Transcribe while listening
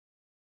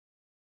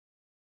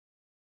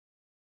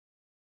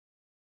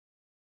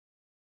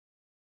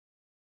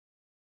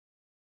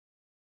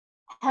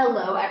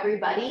Hello,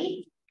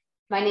 everybody.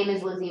 My name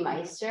is Lizzie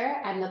Meister.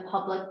 I'm the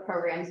Public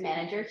Programs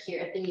Manager here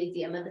at the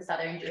Museum of the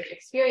Southern Jewish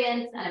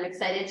Experience, and I'm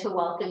excited to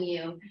welcome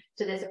you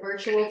to this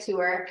virtual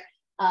tour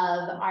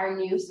of our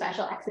new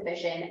special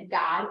exhibition,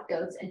 God,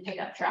 Goats, and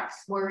Pickup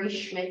Trucks, Maurice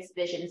Schmidt's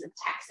Visions of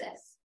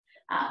Texas.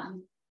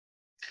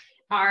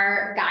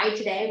 Our guide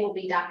today will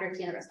be Dr.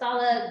 Tine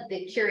Rassalle,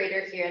 the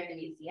curator here at the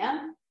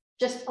museum.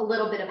 Just a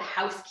little bit of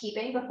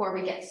housekeeping before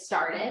we get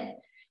started.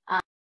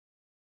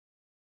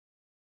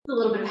 A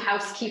little bit of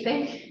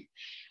housekeeping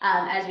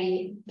as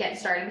we get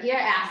started here. I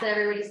ask that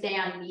everybody stay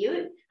on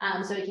mute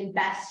so we can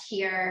best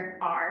hear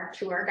our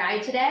tour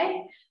guide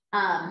today.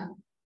 And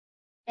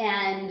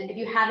if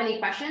you have any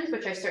questions,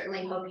 which I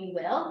certainly hope you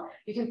will,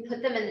 you can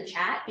put them in the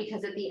chat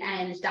because at the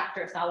end,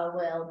 Dr. Rassalle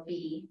will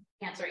be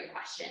answering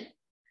questions.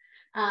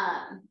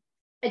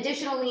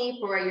 Additionally,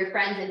 for your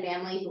friends and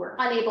family who are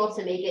unable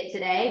to make it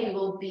today, we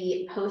will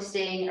be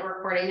posting a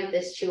recording of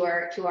this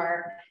tour to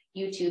our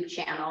YouTube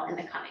channel in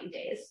the coming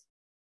days.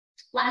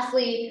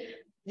 Lastly,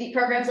 the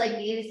programs like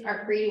these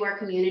are free to our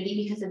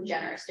community because of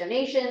generous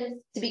donations.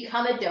 To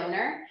become a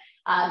donor,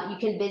 you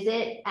can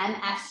visit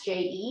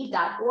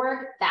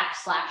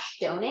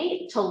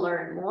MSJE.org/donate to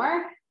learn more.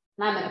 And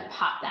I'm going to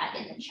pop that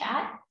in the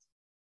chat.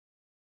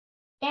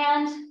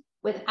 And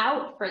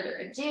without further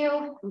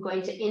ado, I'm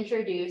going to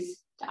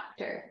introduce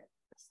Dr.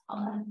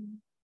 Rassalle.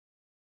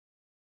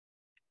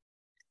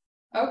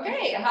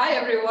 Okay, hi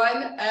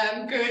everyone.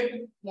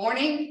 Good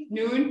morning,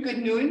 noon, good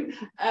noon,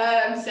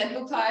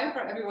 Central Time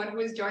for everyone who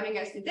is joining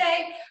us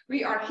today.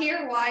 We are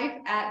here live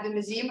at the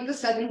Museum of the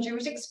Southern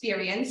Jewish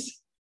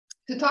Experience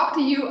to talk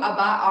to you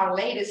about our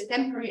latest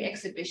temporary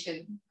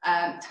exhibition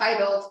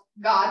titled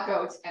God,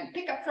 Goats, and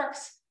Pickup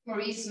Trucks,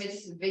 Maurice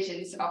Schmidt's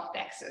Visions of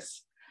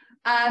Texas.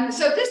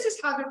 So this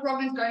is how the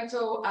program is going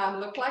to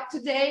look like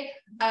today.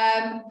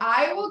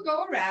 I will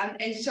go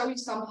around and show you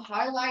some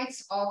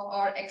highlights of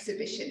our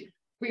exhibition.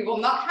 We will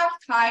not have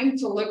time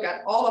to look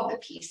at all of the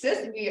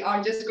pieces. We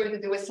are just going to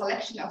do a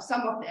selection of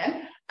some of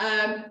them,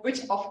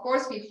 which of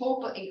course we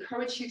hope will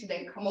encourage you to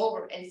then come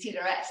over and see the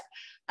rest.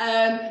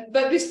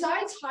 But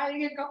besides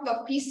highlighting a couple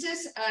of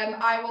pieces,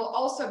 I will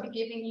also be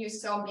giving you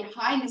some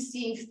behind the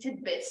scenes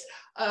tidbits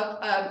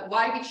of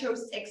why we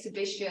chose this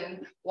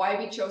exhibition, why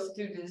we chose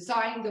to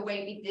design the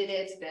way we did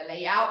it, the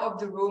layout of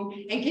the room,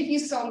 and give you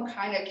some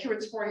kind of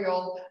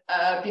curatorial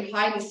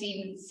behind the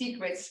scenes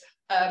secrets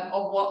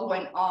of what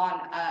went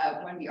on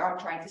when we were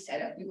trying to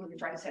set up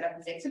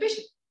this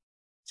exhibition.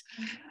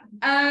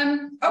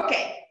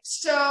 Okay,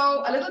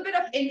 so a little bit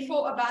of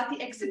info about the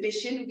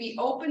exhibition. We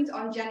opened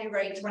on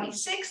January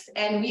 26th,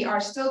 and we are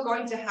still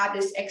going to have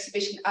this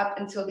exhibition up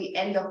until the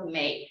end of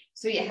May.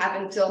 So you have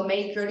until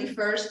May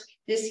 31st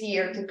this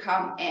year to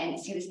come and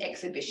see this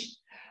exhibition.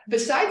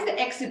 Besides the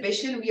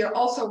exhibition, we are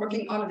also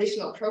working on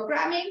additional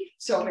programming.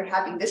 So we're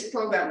having this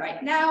program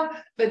right now,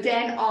 but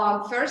then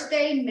on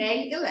Thursday,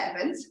 May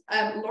 11th,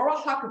 Laura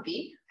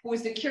Huckabee, who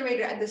is the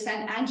curator at the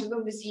San Angelo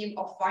Museum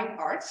of Fine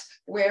Arts,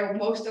 where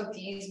most of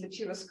these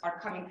materials are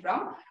coming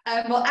from,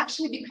 will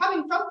actually be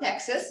coming from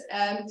Texas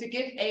to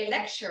give a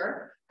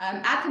lecture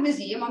at the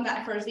museum on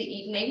that Thursday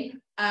evening.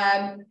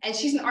 And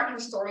she's an art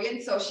historian,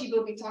 so she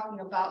will be talking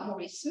about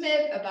Maurice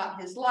Schmidt,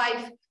 about his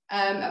life,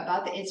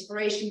 about the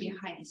inspiration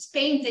behind his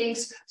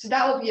paintings. So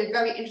that will be a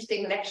very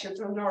interesting lecture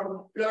to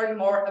learn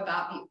more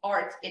about the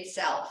art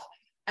itself.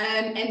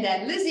 And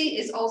then Lizzie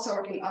is also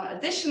working on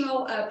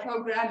additional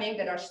programming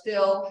that are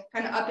still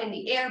kind of up in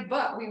the air,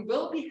 but we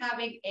will be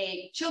having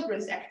a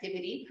children's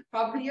activity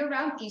probably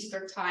around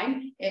Easter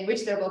time, in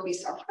which there will be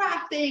some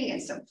crafting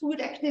and some food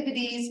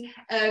activities.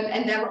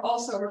 And then we're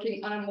also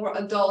working on a more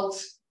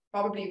adult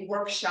probably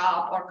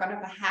workshop or kind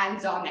of a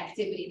hands-on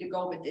activity to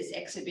go with this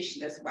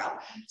exhibition as well.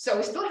 So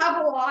we still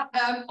have a lot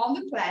on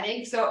the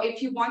planning. So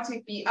if you want to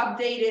be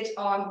updated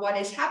on what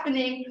is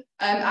happening,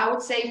 I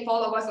would say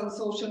follow us on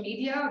social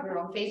media. We're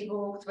on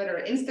Facebook, Twitter,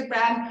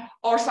 Instagram,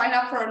 or sign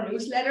up for our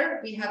newsletter.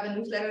 We have a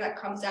newsletter that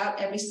comes out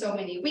every so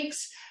many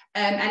weeks,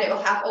 and it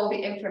will have all the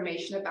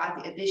information about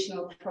the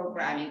additional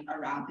programming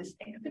around this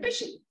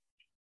exhibition.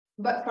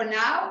 But for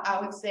now, I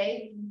would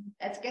say,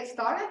 let's get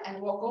started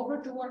and walk over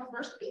to our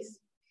first piece.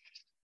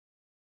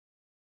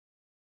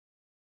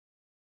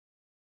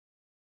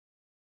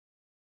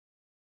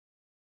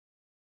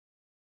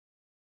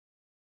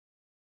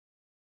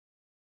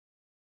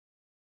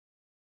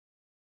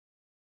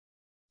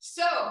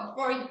 So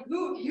for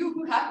you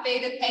who have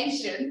paid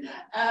attention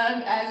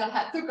and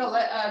took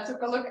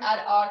a look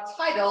at our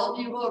title,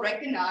 you will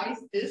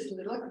recognize this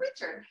little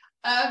creature,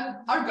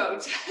 our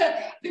goat.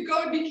 The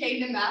goat became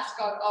the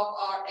mascot of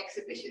our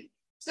exhibition.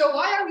 So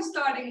why are we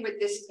starting with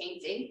this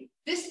painting?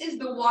 This is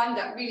the one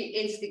that really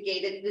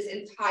instigated this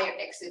entire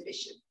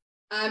exhibition.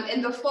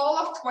 In the fall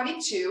of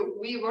 22,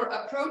 we were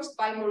approached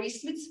by Maurice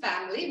Schmidt's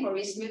family.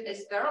 Maurice Schmidt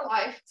is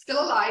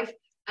still alive.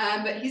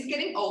 But he's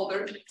getting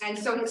older, and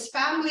so his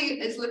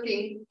family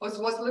was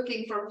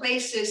looking for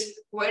places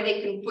where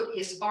they can put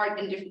his art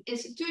in different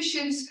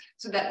institutions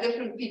so that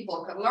different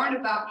people can learn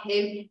about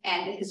him,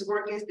 and his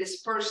work is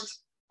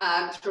dispersed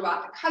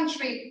throughout the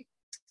country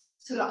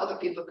so that other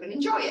people can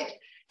enjoy it.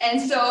 And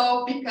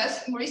so,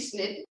 because Maurice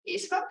Schmidt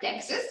is from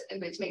Texas,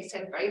 and which makes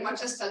him very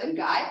much a Southern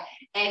guy,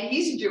 and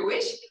he's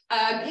Jewish,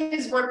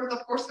 his work was,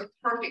 of course, a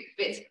perfect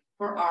fit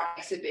for our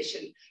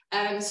exhibition.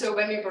 So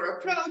when we were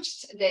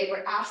approached, they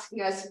were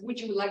asking us, would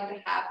you like to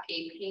have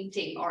a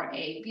painting or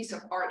a piece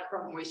of art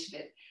from Maurice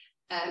Schmidt?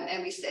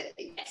 And we said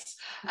yes.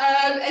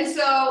 And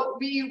so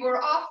we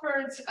were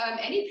offered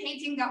any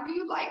painting that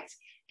we liked.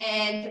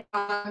 And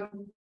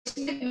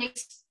Schmidt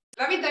makes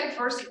very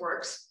diverse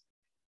works.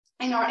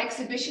 In our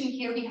exhibition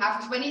here, we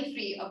have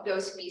 23 of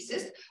those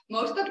pieces.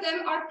 Most of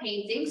them are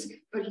paintings,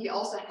 but he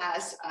also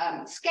has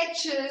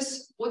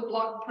sketches,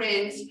 woodblock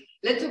prints,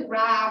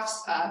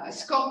 lithographs, a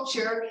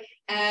sculpture.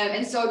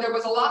 And so there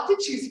was a lot to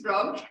choose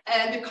from.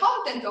 And the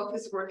content of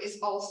his work is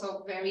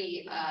also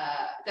very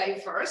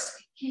diverse.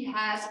 He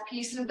has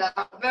pieces that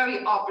are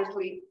very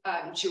obviously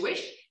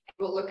Jewish.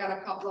 We'll look at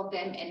a couple of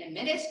them in a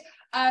minute.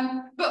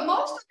 But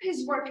most of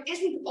his work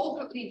isn't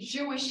overtly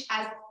Jewish,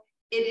 as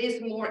it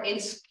is more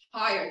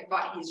inspired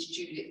by his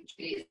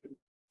Judaism.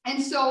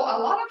 And so a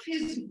lot of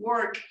his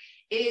work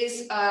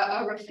is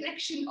a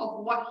reflection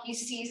of what he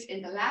sees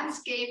in the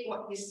landscape,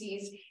 what he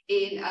sees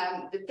in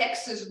the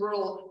Texas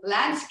rural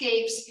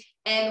landscapes,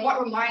 and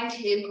what reminds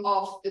him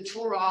of the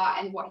Torah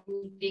and what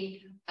he's reading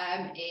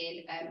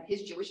in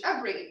his Jewish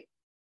upbringing.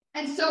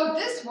 And so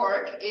this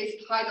work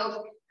is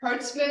titled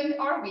Herdsmen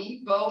Are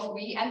We, Both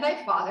We and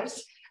Thy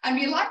Fathers. And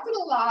we liked it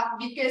a lot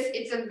because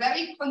it's a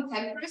very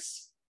contemporary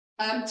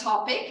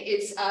topic.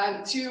 It's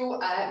two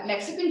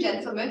Mexican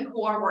gentlemen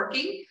who are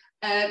working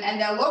and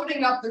they're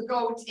loading up the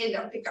goats in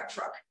their pickup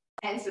truck.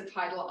 Hence the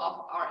title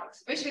of our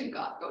exhibition,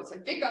 God, Goats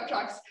and Pickup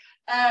Trucks.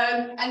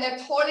 And they're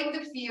toiling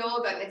the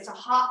field, and it's a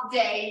hot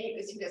day.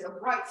 You see there's a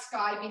bright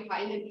sky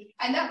behind it.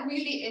 And that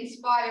really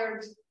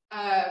inspired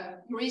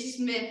Maurice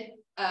Schmidt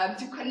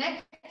to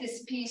connect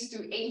this piece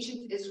to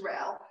ancient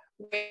Israel,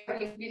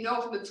 where we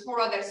know from the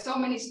Torah there's so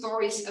many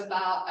stories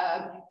about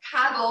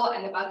cattle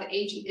and about the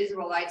ancient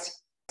Israelites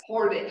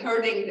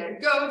herding their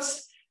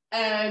goats.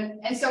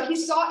 And so he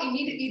saw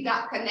immediately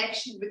that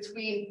connection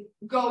between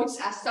goats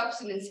as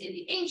subsistence in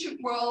the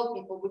ancient world.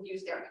 People would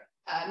use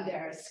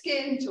their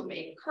skin to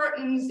make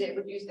curtains. They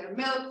would use their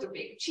milk to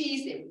make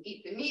cheese. They would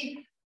eat the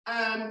meat.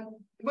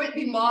 With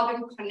the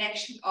modern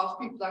connection of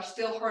people are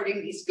still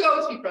herding these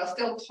goats, people are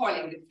still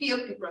toiling the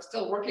field, people are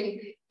still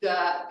working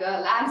the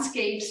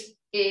landscapes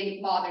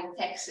in modern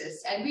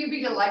Texas. And we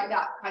really like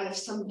that kind of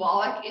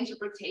symbolic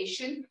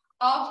interpretation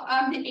of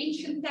the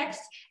ancient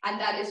text,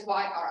 and that is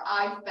why our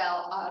eye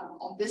fell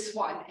on this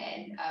one,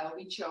 and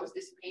we chose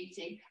this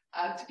painting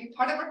to be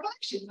part of our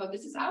collection. So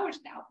this is ours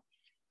now.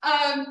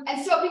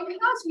 And so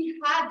because we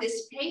had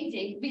this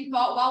painting, we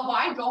thought, well,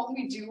 why don't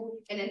we do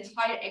an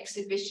entire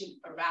exhibition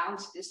around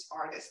this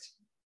artist?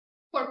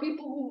 For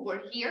people who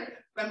were here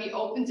when we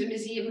opened the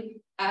museum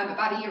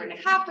about 1.5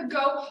 years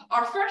ago,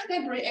 our first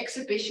temporary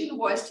exhibition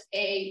was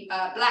a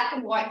black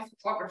and white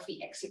photography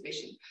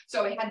exhibition.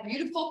 So it had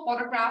beautiful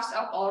photographs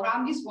up all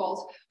around these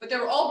walls, but they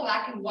were all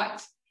black and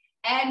white.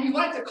 And we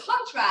wanted to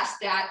contrast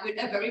that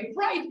with a very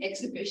bright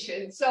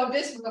exhibition. So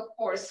this was, of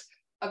course,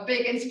 a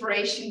big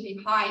inspiration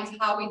behind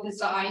how we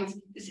designed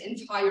this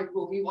entire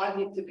room. We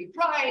wanted it to be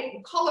bright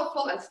and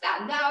colorful and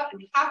stand out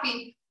and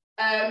happy.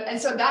 And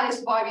so that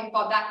is why we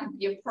thought that could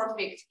be a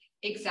perfect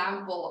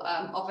example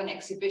of an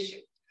exhibition.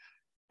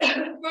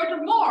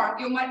 Furthermore,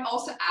 you might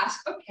also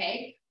ask,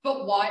 okay,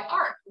 but why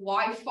art?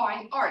 Why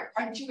fine art?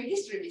 Aren't you a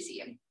history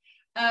museum?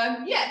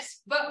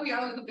 Yes, but we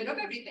are a little bit of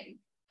everything.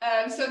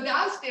 So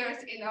downstairs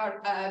in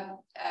our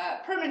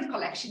permanent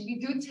collection, we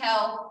do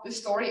tell the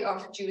story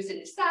of Jews in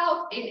the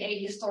South in a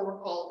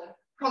historical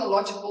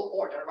chronological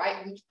order,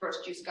 right? The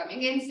first Jews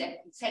coming in,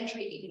 17th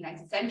century,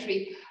 18th, 19th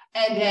century,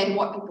 and then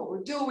what people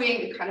were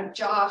doing, the kind of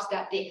jobs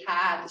that they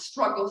had, the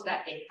struggles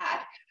that they had.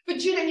 But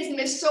Judaism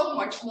is so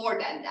much more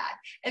than that.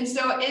 And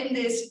so in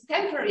this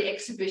temporary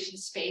exhibition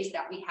space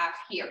that we have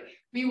here,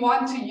 we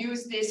want to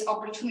use this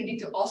opportunity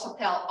to also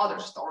tell other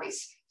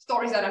stories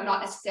that are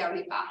not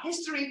necessarily about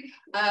history,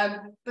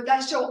 but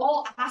that show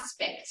all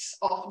aspects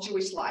of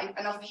Jewish life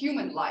and of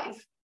human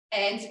life.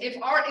 And if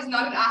art is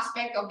not an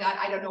aspect of that,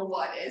 I don't know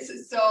what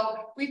is. So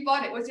we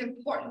thought it was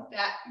important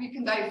that we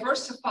can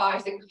diversify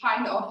the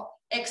kind of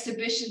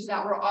exhibitions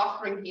that we're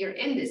offering here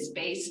in this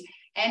space.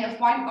 And a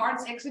fine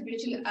arts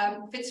exhibition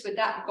fits with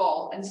that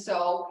goal. And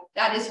so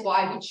that is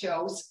why we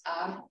chose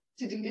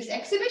to do this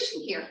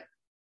exhibition here.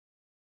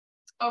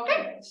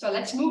 Okay, so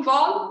let's move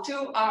on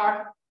to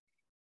our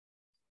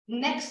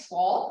next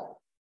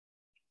wall.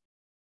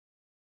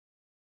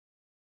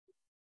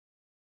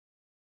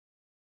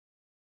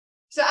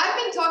 So I've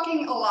been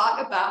talking a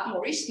lot about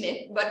Maurice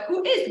Schmidt, but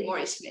who is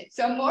Maurice Schmidt?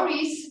 So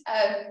Maurice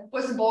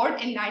was born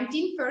in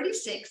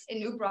 1936 in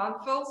New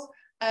Braunfels,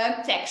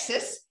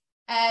 Texas.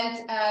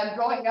 And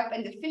growing up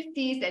in the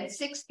 50s and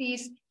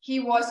 60s, he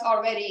was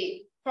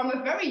already, from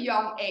a very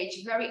young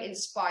age, very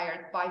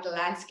inspired by the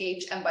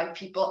landscapes and by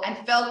people,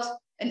 and felt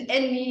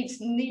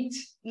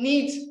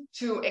need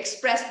to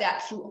express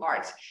that through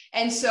art.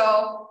 And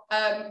so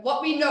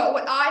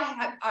what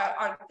I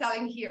are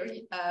telling here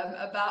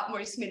about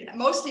Maurice Schmidt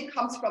mostly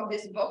comes from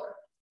this book.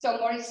 So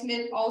Maurice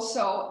Schmidt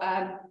also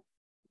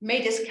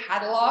made this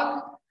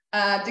catalog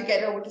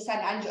together with the San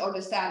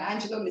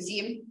Angelo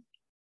Museum,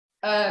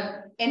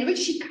 in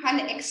which he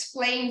kind of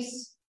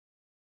explains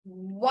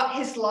what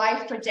his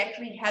life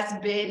trajectory has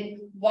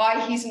been,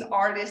 why he's an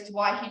artist,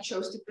 why he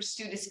chose to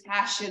pursue this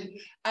passion.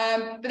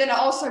 But then it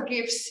also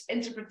gives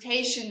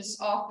interpretations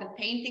of the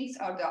paintings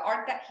or the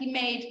art that he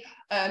made,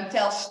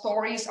 tells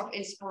stories of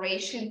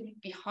inspiration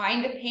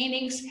behind the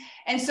paintings.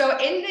 And so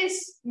in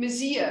this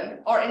museum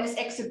or in this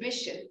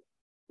exhibition,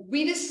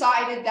 we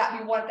decided that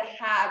we wanted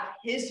to have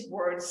his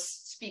words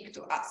speak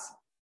to us.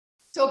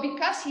 So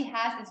because he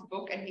has this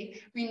book and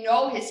we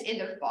know his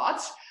inner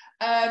thoughts,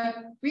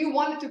 we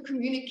wanted to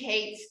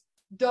communicate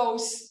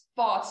those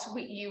thoughts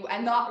with you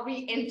and not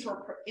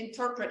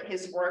reinterpret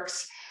his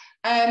works.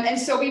 And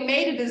so we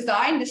made a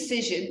design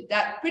decision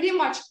that pretty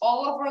much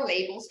all of our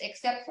labels,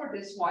 except for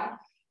this one,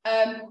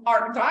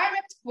 are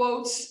direct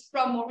quotes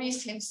from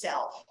Maurice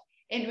himself,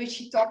 in which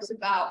he talks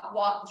about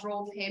what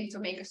drove him to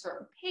make a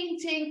certain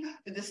painting,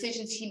 the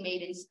decisions he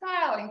made in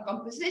style, in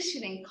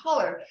composition, in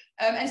color.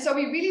 And so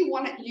we really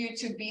wanted you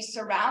to be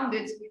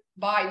surrounded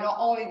by not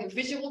only the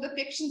visual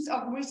depictions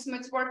of Maurice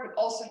Schmidt's work, but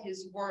also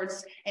his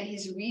words and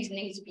his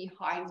reasonings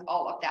behind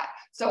all of that.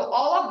 So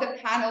all of the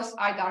panels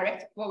are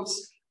direct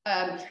quotes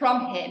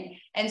from him.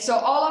 And so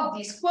all of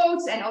these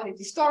quotes and all of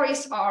these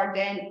stories are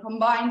then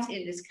combined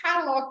in this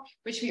catalog,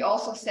 which we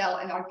also sell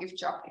in our gift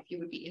shop if you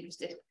would be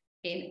interested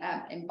in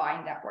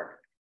buying that work.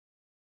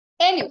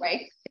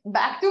 Anyway,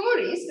 back to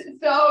Maurice.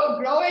 So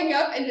growing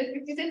up in the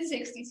 50s and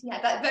 60s, he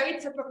had that very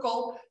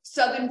typical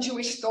Southern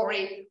Jewish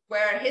story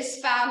where his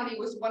family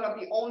was one of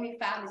the only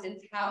families in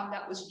town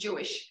that was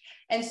Jewish.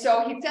 And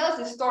so he tells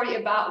the story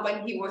about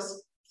when he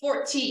was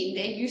 14,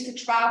 they used to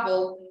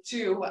travel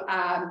to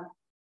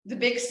the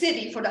big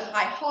city for the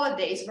high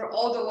holidays, where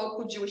all the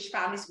local Jewish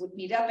families would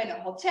meet up in a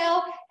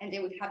hotel and they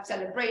would have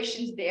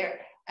celebrations there.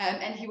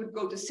 And he would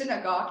go to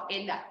synagogue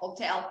in that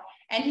hotel.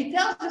 And he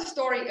tells the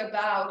story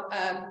about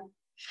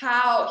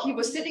how he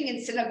was sitting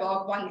in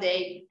synagogue one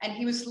day and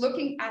he was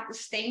looking at the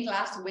stained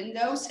glass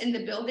windows in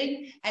the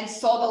building and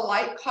saw the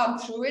light come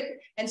through it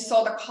and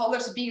saw the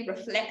colors being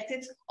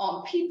reflected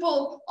on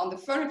people, on the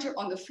furniture,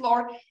 on the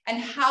floor,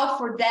 and how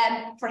for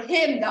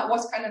him, that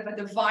was kind of a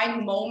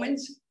divine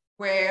moment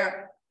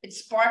where it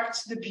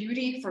sparked the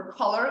beauty for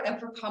color and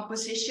for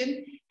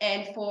composition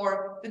and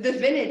for the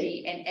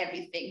divinity and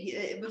everything.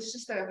 It was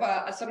just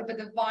a sort of a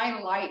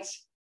divine light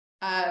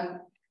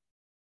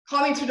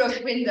coming through those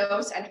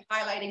windows and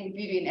highlighting the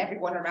beauty in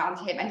everyone around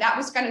him. And that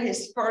was kind of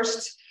his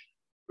first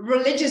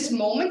religious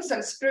moment,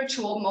 some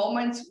spiritual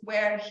moment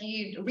where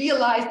he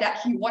realized that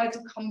he wanted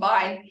to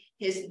combine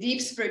his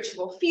deep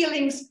spiritual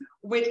feelings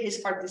with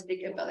his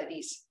artistic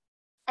abilities.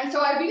 And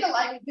so I really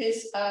like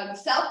this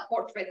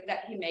self-portrait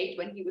that he made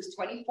when he was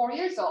 24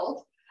 years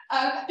old,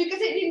 because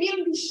it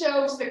immediately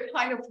shows the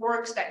kind of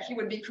works that he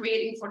would be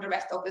creating for the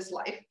rest of his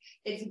life.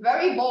 It's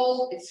very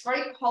bold, it's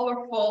very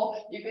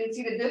colorful. You can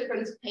see the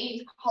different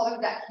paint color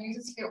that he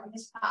uses here on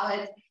his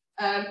palette.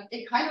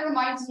 It kind of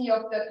reminds me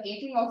of the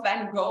painting of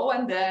Van Gogh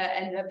and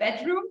the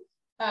bedroom,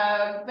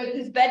 with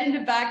his bed in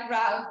the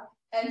background.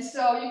 And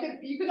so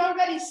you can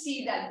already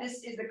see that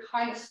this is the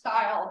kind of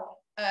style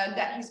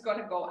that he's going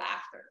to go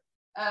after.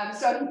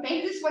 So he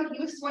painted this when he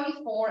was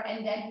 24,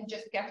 and then he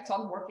just kept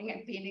on working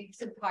and painting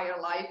his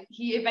entire life.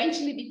 He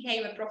eventually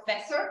became a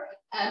professor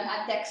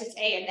at Texas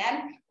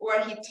A&M,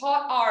 where he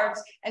taught art.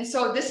 And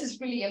so this is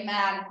really a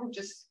man who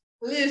just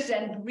lives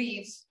and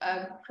breathes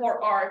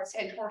for art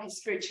and for his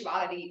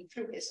spirituality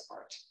through his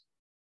art.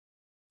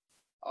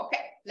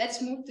 Okay,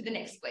 let's move to the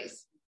next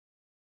place.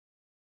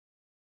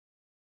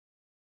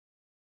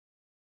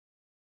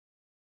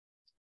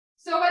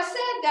 So I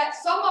said that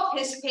some of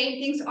his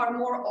paintings are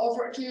more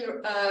overtly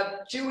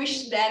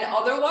Jewish than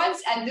other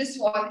ones, and this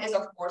one is,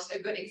 of course, a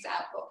good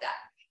example of that.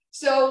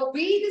 So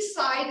we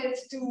decided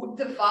to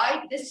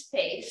divide this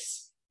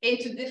space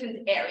into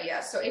different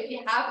areas. So if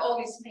you have all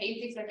these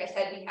paintings, like I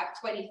said, we have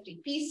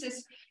 23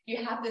 pieces.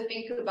 You have to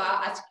think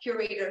about, as a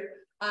curator,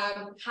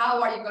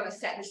 how are you going to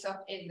set this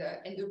up in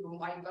the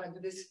room? Are you going to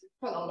do this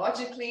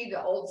chronologically,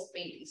 the oldest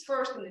paintings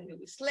first and the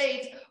newest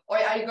late, or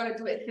are you going to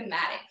do it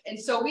thematic? And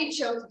so we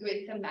chose to do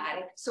it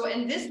thematic. So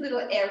in this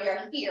little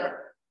area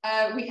here,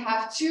 we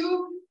have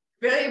two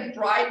very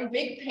bright,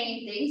 big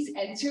paintings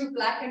and two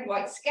black and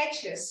white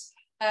sketches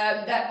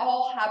that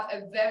all have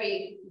a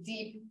very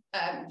deep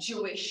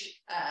Jewish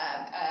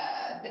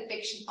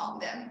depiction on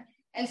them.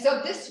 And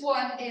so this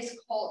one is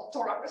called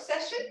Torah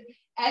Procession.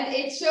 And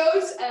it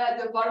shows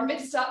the bar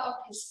mitzvah of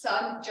his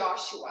son,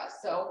 Joshua.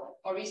 So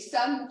Maurice's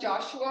son,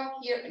 Joshua,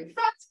 here in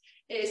front,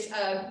 is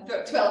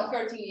 12,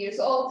 13 years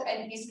old,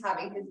 and he's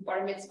having his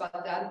bar mitzvah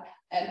done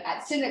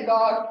at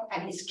synagogue,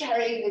 and he's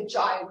carrying the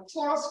giant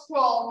Torah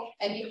scroll,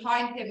 and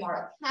behind him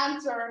are a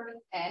cantor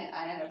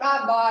and a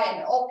rabbi,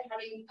 and all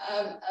carrying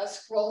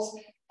scrolls.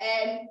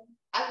 And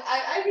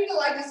I really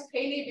like this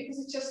painting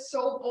because it's just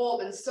so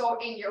bold and so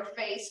in your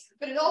face,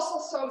 but it also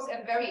shows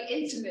a very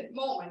intimate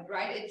moment,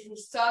 right? It's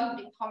his son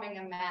becoming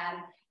a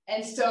man.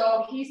 And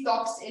so he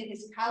talks in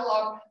his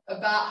catalog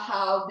about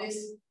how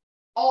this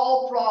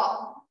all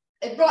brought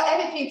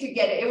everything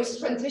together. It was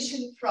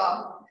transition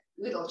from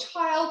little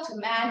child to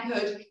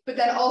manhood, but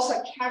then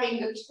also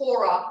carrying the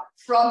Torah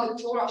from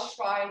the Torah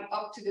shrine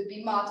up to the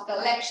Bima, to the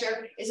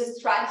lecture, is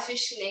a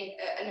transitioning,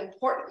 an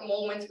important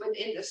moment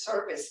within the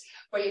service,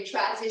 where you're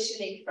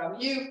transitioning from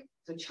youth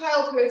to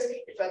childhood,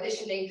 you're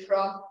transitioning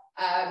from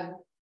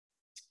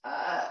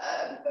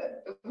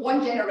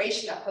one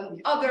generation upon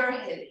the other.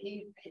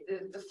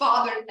 The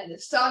father and the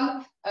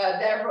son,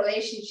 their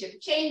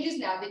relationship changes.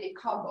 Now they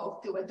become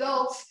both two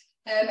adults,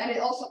 and it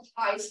also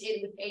ties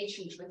in with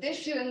ancient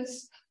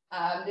traditions.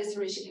 This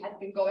tradition had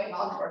been going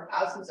on for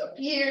thousands of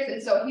years,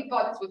 and so he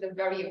thought this was a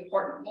very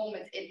important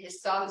moment in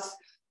his son's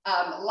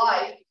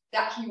life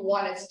that he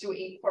wanted to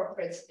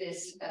incorporate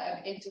this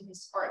into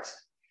his art.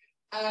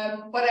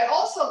 But I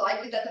also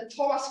like it that the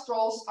Torah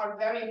scrolls are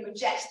very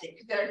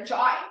majestic. They're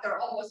giant. They're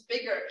almost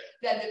bigger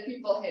than the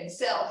people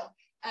himself.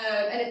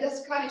 And it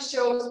just kind of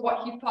shows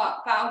what he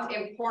found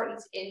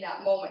important in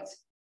that moment.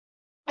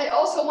 I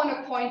also want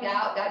to point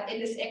out that in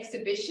this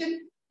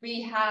exhibition,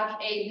 we have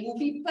a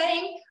movie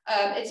playing.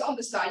 It's on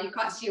the side, you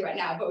can't see it right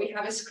now, but we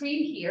have a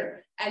screen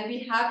here, and we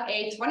have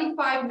a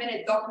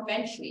 25-minute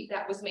documentary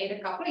that was made a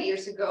couple of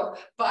years ago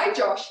by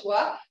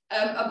Joshua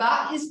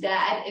about his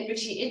dad, in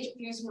which he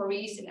interviews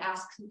Maurice and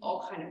asks him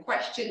all kind of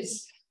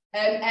questions.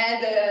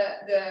 And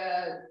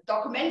the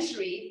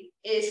documentary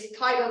is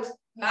titled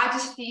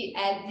Majesty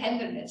and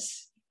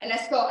Tenderness. And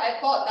so I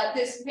thought that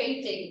this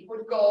painting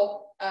would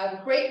go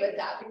great with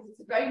that, because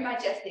it's very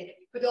majestic,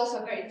 but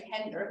also very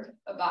tender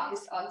about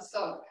his own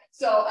son.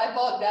 So I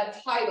thought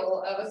that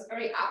title was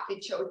very aptly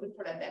chosen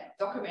for that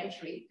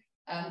documentary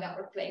that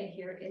we're playing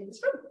here in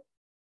this room.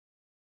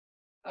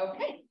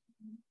 Okay.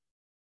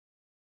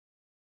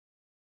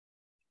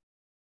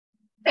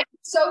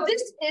 So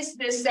this is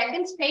the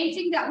second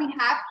painting that we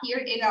have here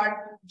in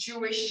our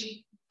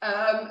Jewish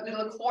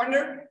little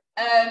corner,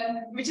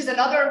 which is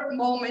another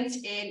moment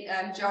in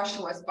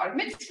Joshua's bar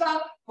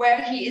mitzvah,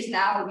 where he is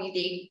now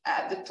reading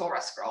the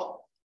Torah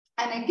scroll.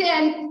 And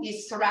again,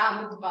 he's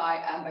surrounded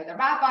by the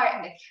rabbi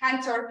and the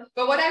cantor.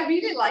 But what I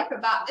really like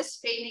about this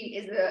painting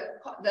is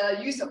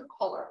the use of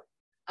color.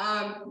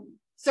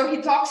 So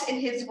he talks in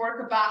his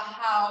work about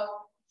how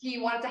he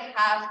wanted to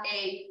have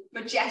a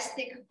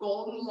majestic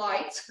golden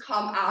light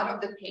come out of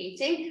the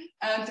painting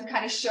to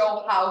kind of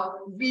show how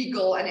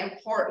regal and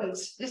important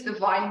this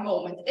divine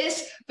moment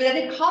is. But then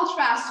it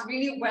contrasts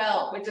really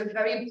well with the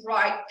very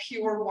bright,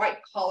 pure white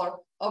color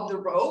of the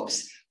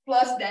robes,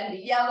 plus then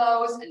the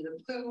yellows and the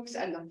blues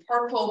and the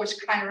purple, which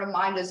kind of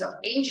remind us of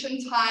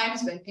ancient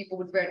times when people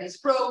would wear these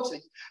robes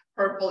with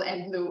purple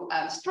and blue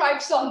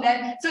stripes on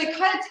them. So it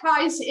kind of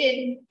ties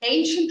in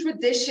ancient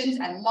traditions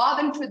and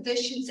modern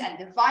traditions and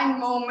divine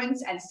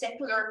moments and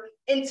secular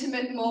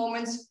intimate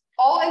moments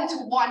all into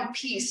one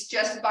piece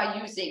just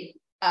by using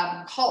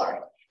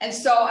color. And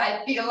so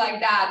I feel like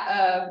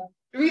that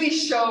really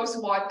shows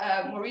what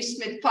Maurice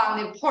Schmidt found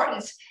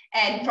important.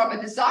 And from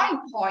a design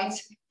point,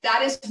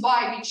 that is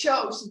why we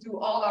chose to do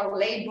all our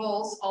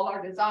labels, all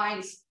our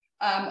designs,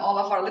 all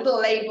of our little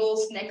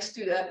labels next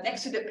to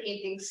the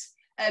paintings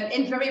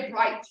in very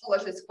bright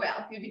colors as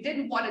well. We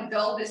didn't want to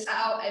dull this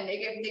out and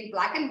make everything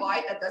black and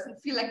white. That doesn't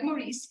feel like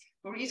Maurice.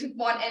 Maurice would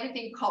want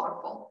everything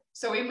colorful.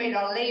 So we made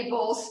our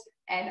labels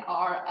and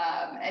our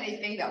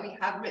anything that we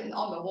have written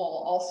on the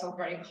wall also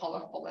very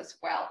colorful as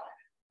well,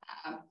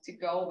 to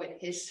go with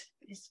his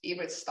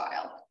favorite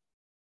style.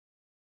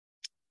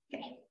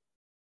 Okay.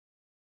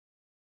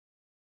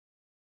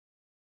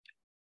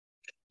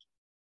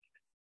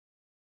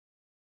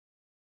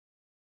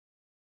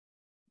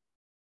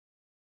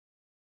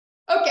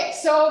 Okay,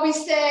 so we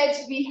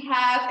said we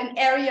have an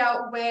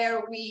area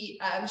where we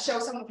show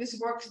some of his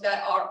works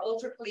that are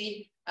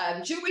ultimately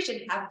Jewish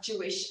and have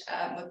Jewish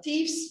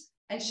motifs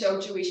and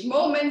show Jewish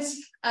moments.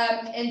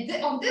 And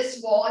on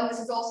this wall, and this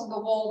is also the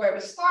wall where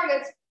we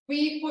started,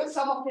 we put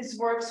some of his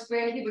works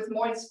where he was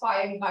more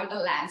inspired by the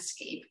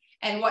landscape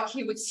and what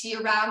he would see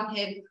around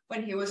him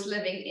when he was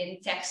living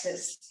in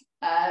Texas.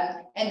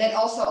 And then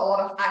also a lot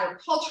of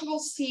agricultural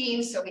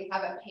scenes. So we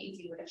have a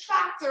painting with a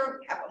tractor,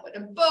 we have one with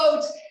a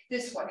boat,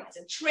 this one has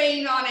a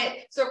train on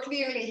it. So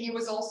clearly he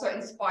was also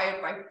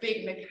inspired by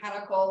big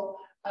mechanical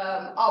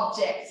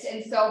objects.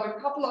 And so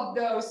a couple of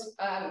those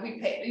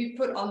we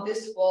put on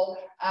this wall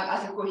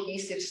as a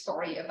cohesive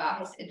story about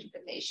his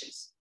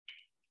interpretations.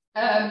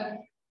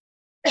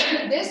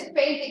 This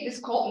painting is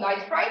called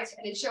Night Fright,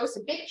 and it shows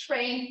a big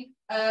train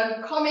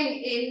coming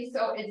in.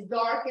 So it's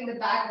dark in the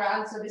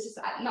background. So this is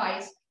at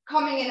night.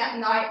 Coming in at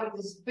night with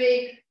this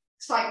big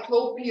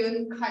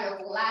cyclopean kind of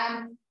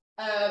lamp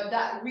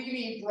that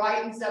really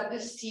brightens up the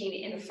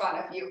scene in front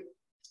of you.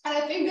 And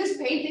I think this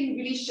painting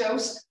really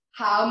shows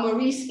how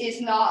Maurice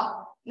is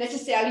not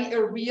necessarily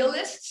a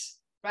realist,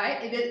 right?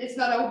 It's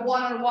not a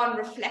one-on-one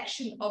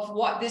reflection of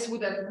what this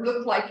would have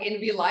looked like in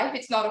real life.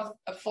 It's not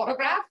a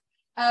photograph,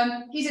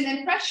 He's an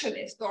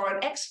impressionist or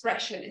an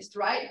expressionist,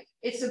 right?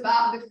 It's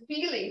about the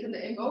feelings and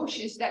the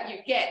emotions that you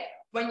get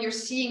when you're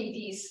seeing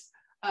these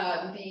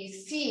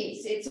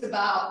scenes. It's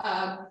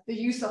about the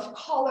use of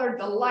color,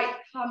 the light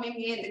coming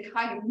in, the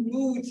kind of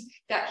mood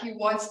that he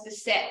wants to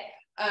set,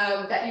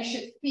 that you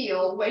should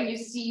feel when you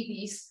see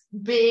these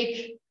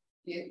big,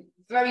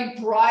 very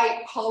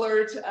bright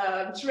colored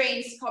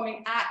trains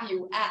coming at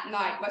you at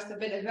night. Must have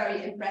been a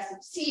very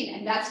impressive scene,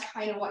 and that's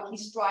kind of what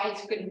he's trying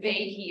to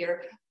convey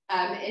here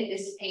in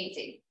this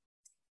painting.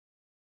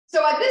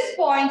 So at this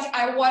point,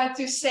 I wanted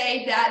to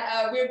say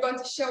that we're going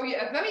to show you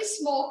a very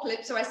small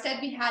clip. So I said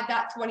we had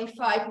that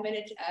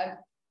 25-minute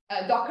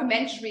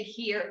documentary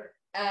here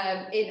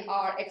in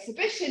our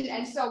exhibition.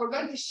 And so we're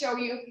going to show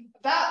you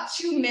about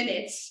 2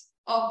 minutes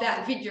of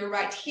that video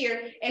right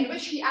here, in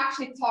which he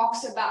actually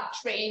talks about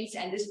trains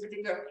and this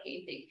particular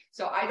painting.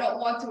 So I don't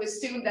want to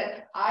assume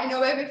that I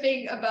know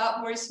everything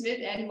about Maurice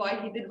Schmidt and why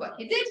he did what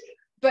he did,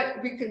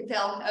 but we can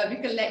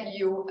let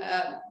you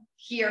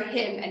hear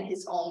him and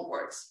his own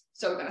words.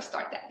 So we're going to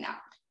start that now.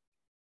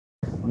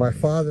 My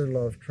father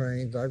loved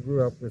trains. I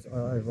grew up with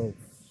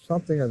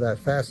something of that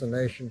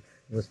fascination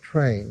with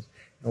trains.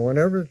 And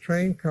whenever the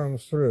train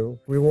comes through,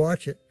 we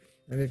watch it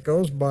and it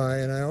goes by,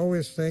 and I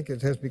always think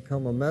it has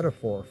become a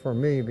metaphor for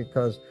me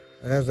because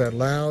it has that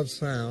loud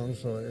sound,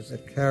 so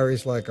it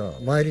carries like a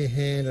mighty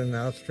hand and an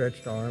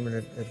outstretched arm, and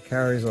it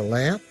carries a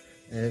lamp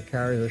and it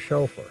carries a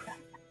chauffeur,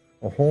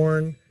 a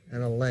horn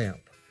and a lamp.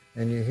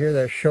 And you hear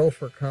that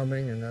chauffeur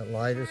coming, and that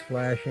light is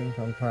flashing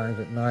sometimes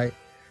at night.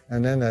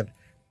 And then that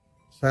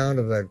sound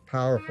of that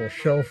powerful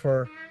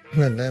chauffeur.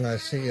 And then I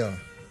see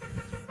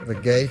the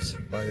gates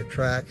by the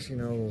tracks, you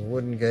know, those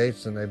wooden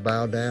gates, and they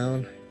bow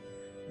down.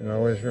 And it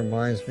always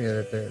reminds me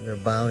that they're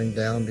bowing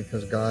down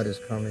because God is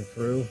coming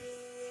through.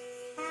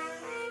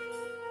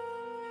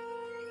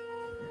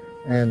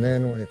 And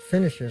then when it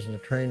finishes and the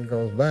train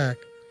goes back,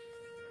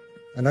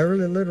 and I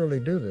really literally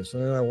do this.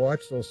 And then I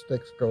watch those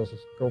sticks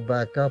go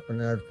back up,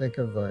 and then I think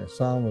of the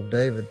Psalm of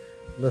David,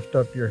 lift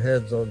up your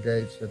heads, O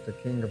gates, that the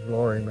King of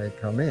glory may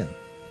come in.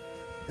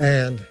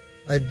 And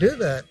I do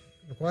that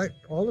quite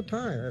all the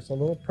time. That's a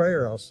little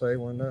prayer I'll say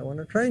when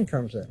the train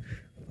comes in.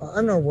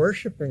 I'm not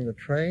worshiping the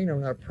train.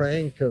 I'm not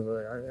praying to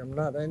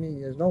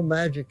there's no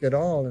magic at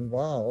all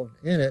involved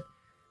in it.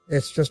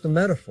 It's just a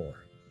metaphor.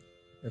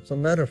 It's a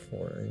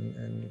metaphor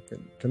and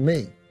to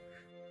me.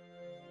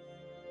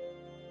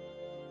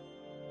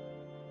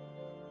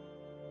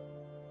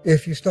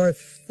 If you start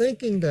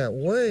thinking that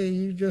way,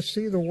 you just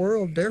see the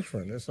world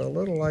different. It's a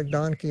little like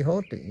Don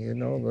Quixote, you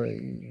know,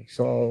 he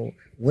saw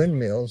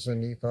windmills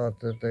and he thought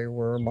that they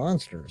were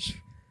monsters.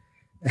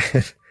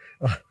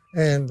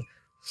 And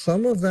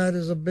some of that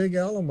is a big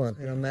element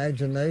in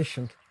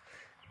imagination.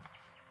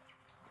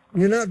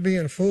 You're not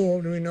being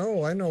fooled. I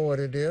know what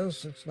it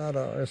is. It's not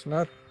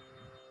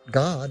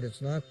God,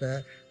 it's not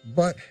that,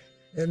 but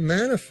it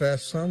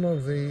manifests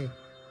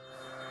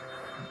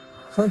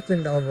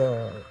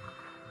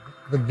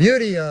the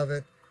beauty of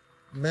it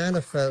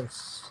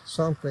manifests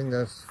something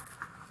that's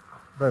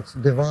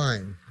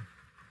divine.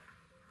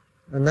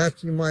 And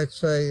that, you might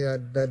say,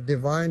 that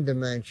divine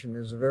dimension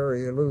is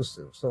very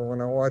elusive. So when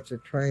I watch a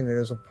train,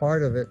 there's a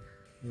part of it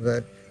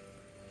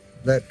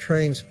that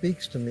train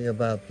speaks to me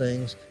about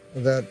things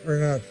that are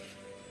not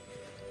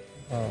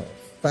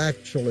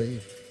factually,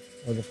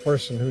 or the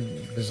person who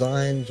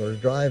designs or is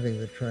driving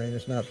the train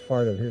is not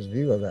part of his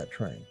view of that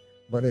train.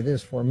 But it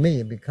is, for me,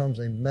 it becomes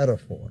a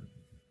metaphor.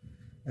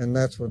 And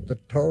that's what the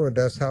Torah,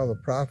 that's how the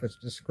prophets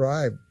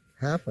describe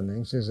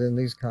happenings, is in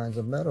these kinds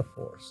of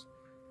metaphors.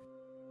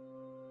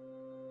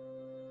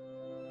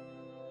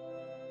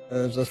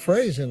 There's a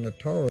phrase in the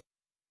Torah.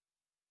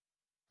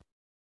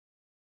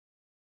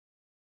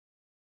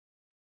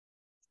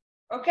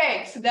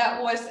 Okay, so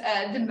that was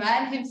the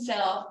man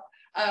himself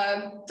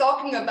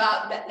talking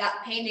about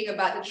that painting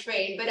about the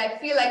train. But I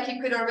feel like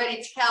you could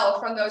already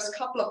tell from those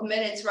couple of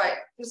minutes, right,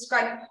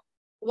 describe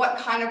what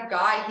kind of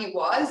guy he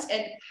was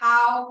and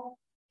how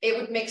it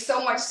would make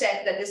so much sense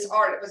that this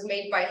art was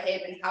made by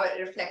him and how it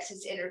reflects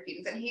his inner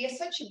feelings. And he has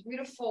such a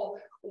beautiful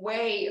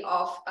way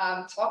of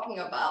talking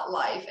about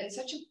life, and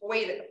such a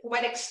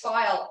poetic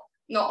style,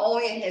 not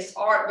only in his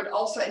art, but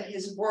also in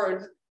his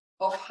words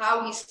of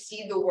how he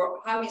sees the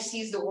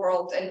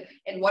world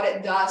and what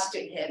it does to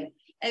him.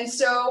 And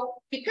so,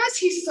 because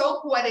he's so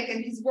poetic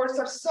and his words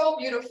are so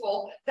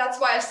beautiful,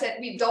 that's why I said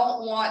we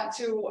don't want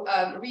to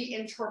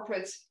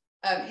reinterpret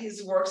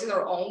his works in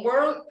our own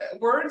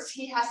words.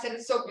 He has said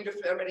it so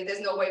beautifully already.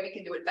 There's no way we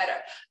can do it better.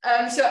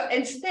 So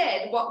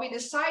instead, what we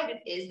decided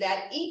is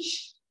that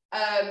each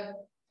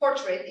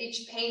portrait,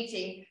 each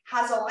painting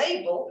has a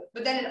label,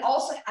 but then it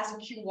also has a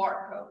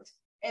QR code.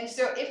 And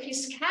so if you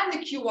scan the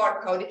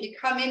QR code, if you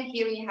come in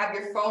here and you have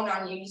your phone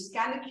on you, you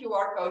scan the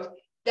QR code,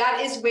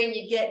 that is when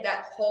you get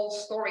that whole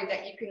story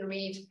that you can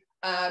read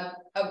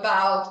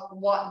about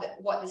what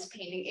this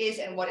painting is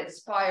and what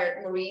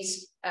inspired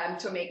Maurice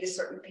to make this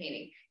certain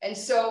painting. And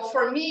so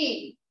for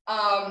me,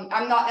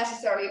 I'm not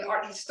necessarily an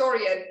art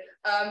historian,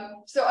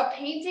 So a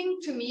painting,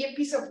 to me, a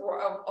piece of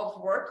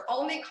work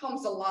only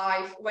comes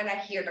alive when I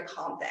hear the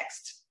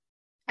context.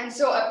 And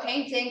so a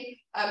painting,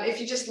 if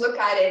you just look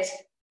at it,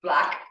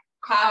 black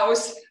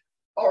cows,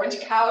 orange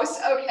cows,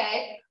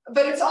 okay.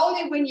 But it's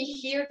only when you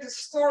hear the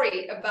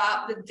story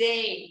about the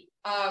day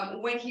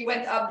when he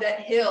went up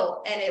that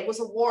hill and it was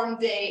a warm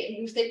day and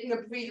he was taking a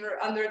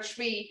breather under a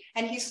tree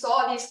and he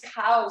saw these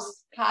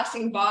cows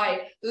passing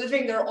by,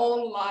 living their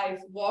own life,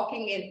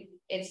 walking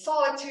in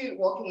solitude,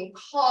 walking in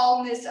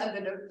calmness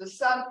under the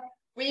sun,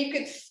 when you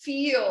could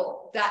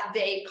feel that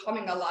day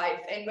coming alive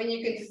and when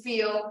you can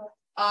feel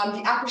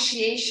the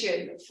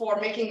appreciation for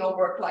making a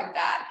work like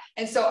that.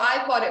 And so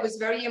I thought it was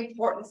very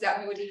important that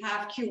we would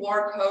have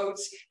QR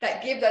codes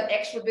that give that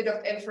extra bit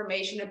of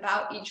information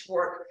about each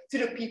work to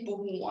the people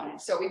who want it.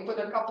 So we put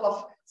a couple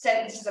of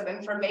sentences of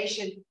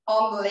information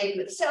on the label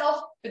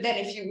itself, but then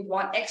if you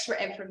want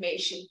extra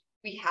information,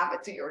 we have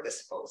it to your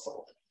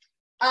disposal.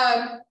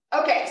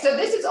 Okay, so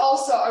this is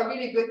also a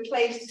really good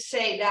place to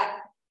say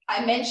that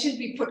I mentioned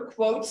we put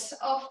quotes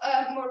of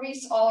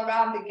Maurice all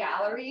around the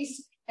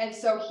galleries. And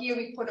so here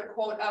we put a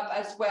quote up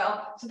as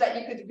well, so that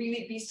you could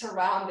really be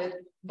surrounded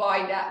by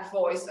that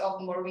voice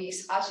of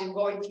Maurice as you're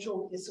going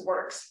through his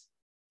works.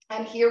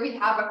 And here we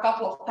have a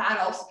couple of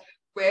panels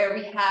where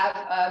we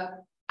have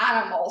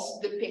animals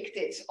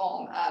depicted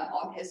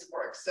on his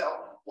work. So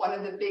one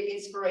of the big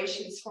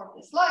inspirations for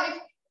his life,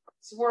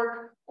 his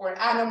work, were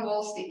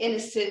animals, the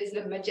innocence,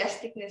 the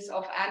majesticness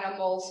of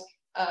animals,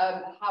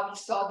 how he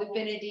saw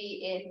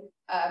divinity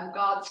in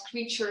God's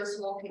creatures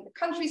walking the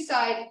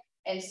countryside.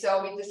 And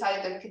so we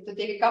decided to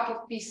take a couple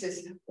of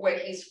pieces where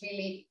he's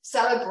really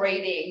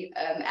celebrating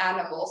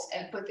animals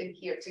and put them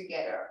here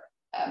together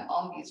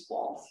on these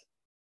walls.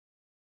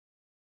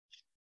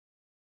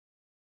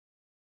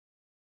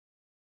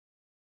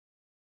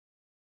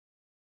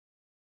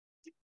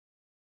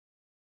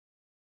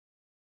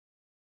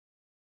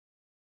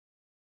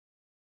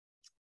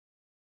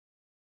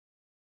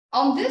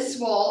 On this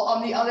wall,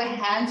 on the other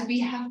hand, we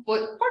have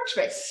put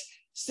portraits.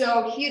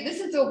 So here, this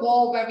is the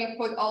wall where we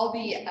put all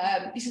the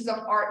pieces of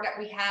art that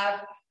we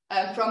have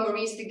from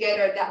Maurice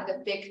together that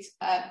depict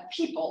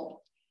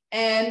people.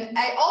 And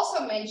I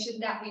also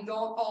mentioned that we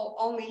don't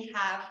only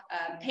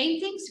have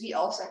paintings, we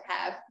also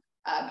have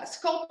a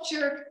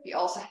sculpture, we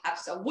also have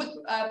some wood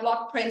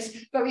block prints,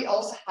 but we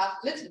also have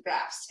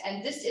lithographs.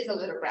 And this is a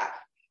lithograph.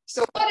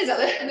 So what is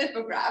a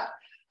lithograph?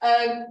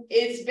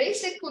 It's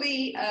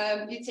basically,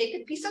 you take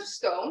a piece of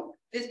stone,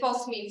 this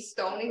also means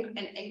stone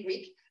in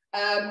Greek,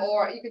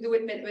 or you could do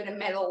it with a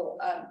metal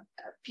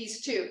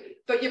piece too,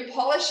 but you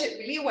polish it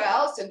really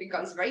well so it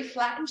becomes very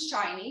flat and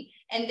shiny,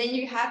 and then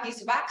you have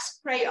these wax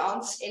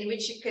crayons in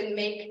which you can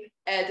make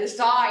a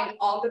design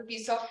on the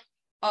piece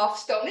of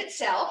stone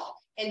itself,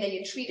 and then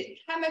you treat it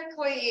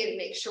chemically and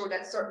make sure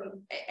that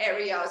certain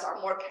areas are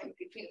more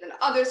chemically treated than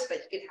others, so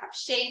that you can have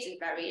shades and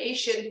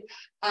variation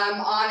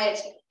on it,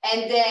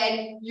 and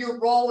then you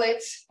roll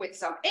it with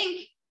some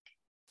ink.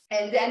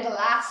 And then the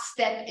last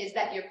step is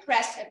that you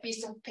press a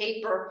piece of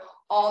paper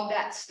on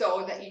that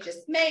stone that you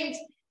just made.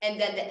 And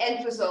then the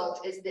end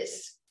result is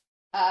this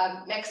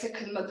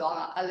Mexican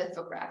Madonna, a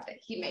lithograph that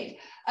he made.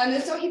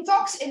 And so he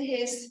talks in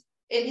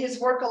his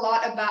work a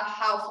lot about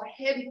how for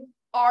him,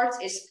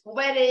 art is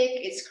poetic,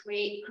 it's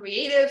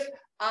creative,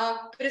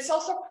 but it's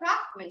also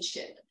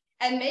craftsmanship.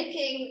 And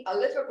making a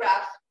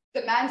lithograph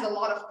demands a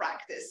lot of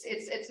practice.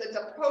 It's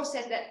a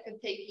process that can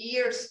take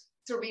years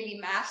to really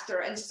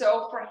master. And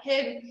so for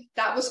him,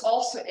 that was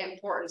also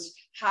important,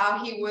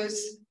 how he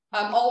was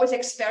always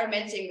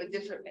experimenting with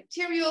different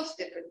materials,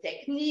 different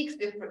techniques,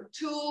 different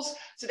tools,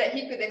 so that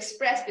he could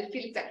express the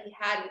feelings that he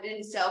had within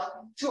himself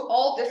to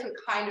all different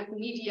kind of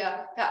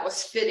media that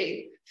was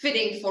fitting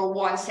for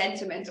one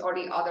sentiment or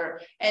the other.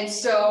 And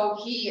so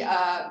he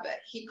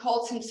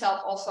calls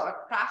himself also a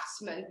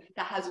craftsman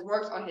that has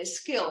worked on his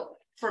skill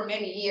for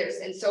many years.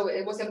 And so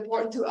it was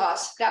important to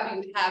us that we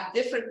would have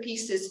different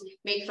pieces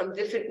made from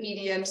different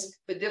mediums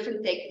with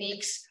different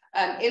techniques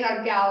in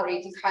our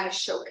gallery to kind of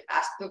showcase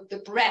the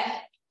breadth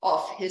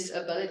of his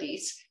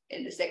abilities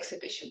in this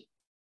exhibition.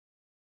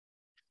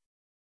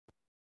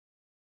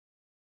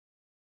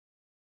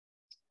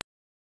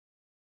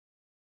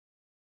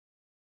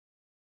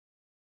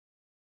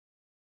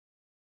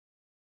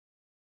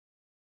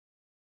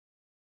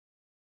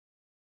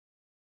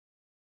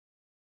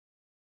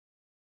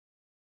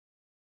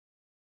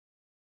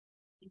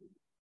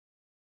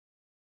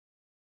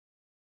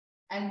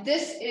 And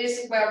this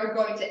is where we're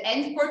going to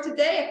end for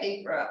today. I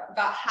think we're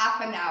about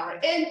half an hour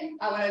in.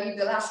 I want to leave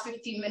the last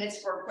 15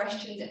 minutes for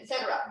questions,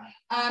 etc.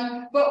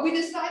 But we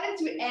decided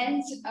to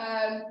end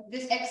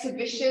this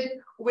exhibition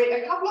with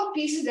a couple of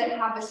pieces that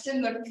have a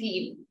similar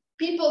theme.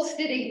 People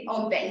sitting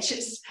on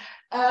benches.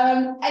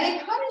 And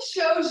it kind of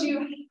shows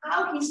you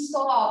how he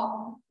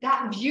saw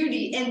that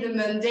beauty in the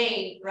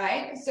mundane,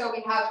 right? So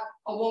we have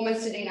a woman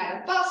sitting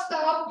at a bus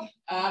stop.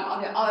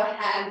 On the other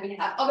hand, we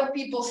have other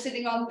people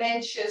sitting on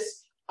benches.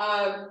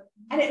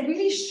 And it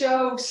really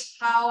shows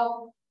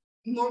how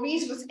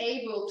Maurice was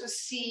able to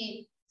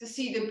see to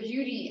see the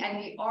beauty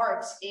and the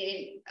arts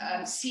in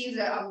scenes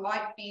that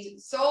might be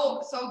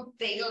so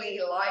daily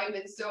life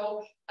and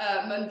so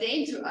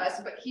mundane to us,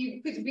 but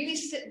he could really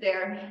sit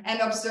there and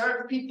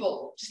observe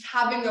people just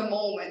having a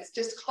moment,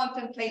 just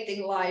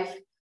contemplating life,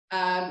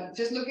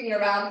 just looking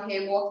around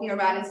him, walking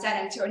around in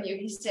San Antonio.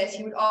 He says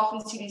he would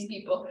often see these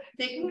people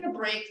taking a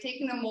break,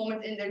 taking a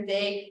moment in their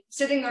day,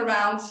 sitting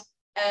around,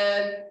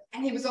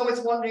 and he was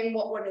always wondering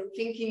what were they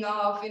thinking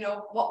of, you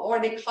know, what were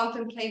they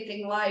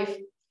contemplating life.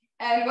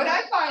 And what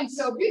I find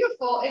so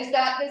beautiful is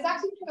that there's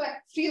actually kind of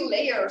like 3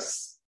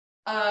 layers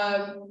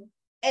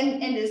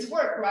in this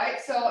work, right?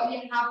 So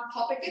you have the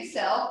topic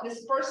itself,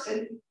 this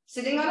person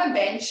sitting on a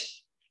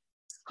bench,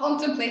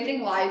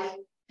 contemplating life,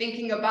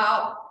 thinking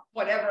about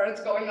whatever is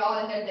going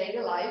on in their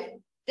daily life.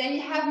 Then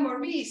you have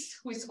Maurice,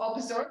 who is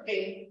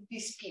observing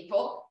these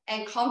people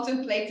and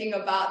contemplating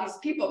about these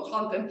people,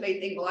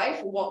 contemplating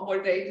life. What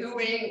were they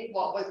doing?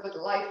 What was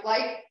life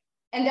like?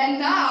 And then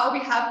now we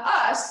have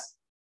us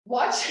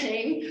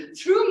watching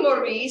through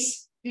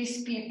Maurice,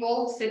 these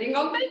people sitting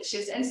on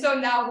benches. And so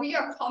now we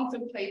are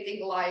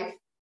contemplating life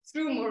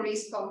through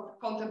Maurice,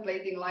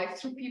 contemplating life,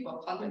 through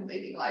people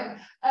contemplating life.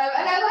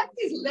 And I like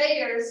these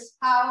layers,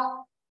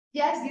 how,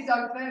 yes, these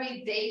are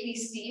very daily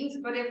scenes,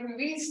 but if we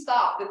really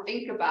stop to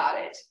think about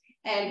it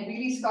and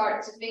really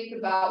start to think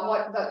about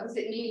what does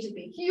it mean to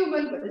be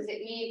human, what does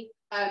it mean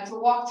to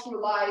walk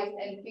through life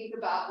and think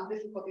about the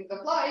difficulties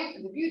of life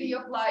and the beauty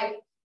of life,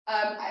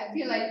 I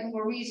feel like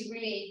Maurice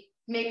really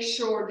makes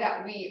sure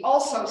that we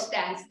also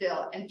stand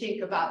still and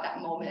think about that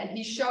moment. And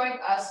he's showing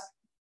us,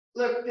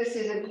 look, this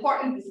is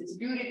important, this is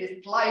beauty, this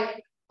is life.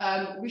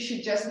 We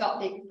should just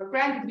not take it for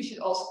granted. We should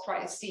also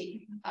try to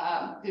see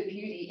the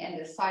beauty and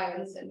the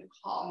silence and the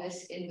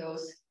calmness in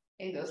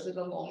those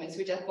little moments,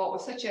 which I thought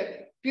was such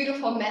a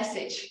beautiful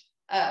message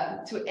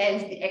to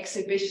end the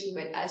exhibition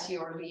with as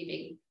you are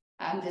leaving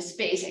the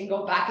space and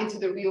go back into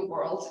the real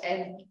world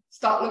and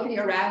start looking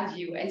around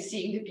you and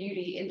seeing the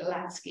beauty in the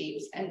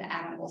landscapes and the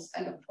animals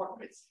and the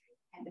portraits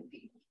and the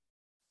people.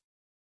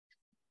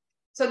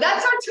 So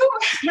that's our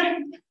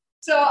tour.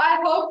 So I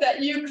hope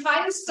that you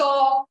kind of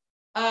saw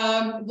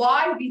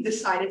why we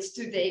decided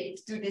today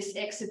to do this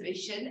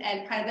exhibition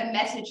and kind of the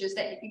messages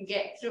that you can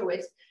get through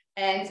it.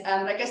 And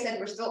like I said,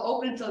 we're still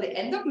open until the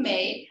end of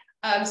May.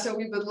 So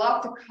we would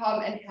love to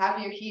come and have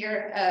you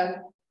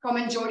here, come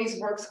enjoy these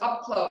works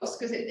up close,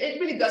 because it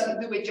really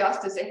doesn't do it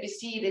justice if you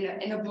see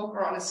it in a book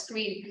or on a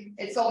screen.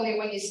 It's only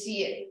when you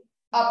see it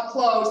up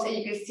close and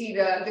you can see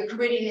the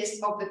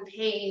grittiness of the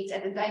paint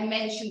and the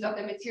dimensions of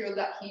the material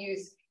that he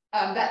used,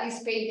 that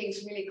these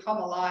paintings really come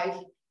alive.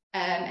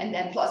 And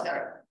then plus there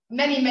are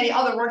many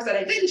other works that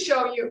I didn't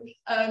show you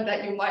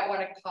that you might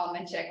want to come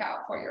and check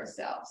out for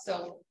yourself.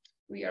 So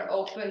we are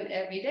open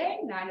every day,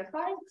 9 to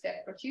 5,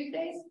 except for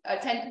Tuesdays,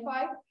 10 to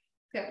 5,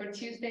 except for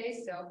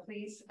Tuesdays. So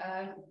please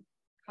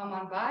come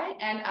on by,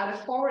 and I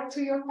look forward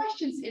to your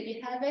questions. If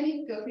you have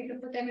any, feel free to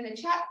put them in the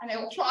chat and I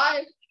will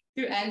try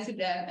to answer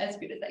them as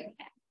good as I can.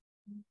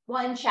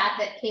 One chat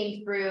that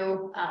came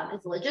through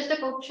is a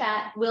logistical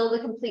chat. Will the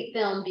complete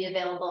film be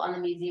available on the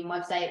museum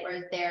website, or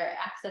is there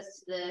access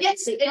to the?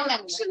 Yes,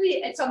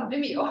 it's on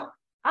Vimeo.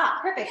 Ah,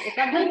 perfect. It's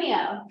on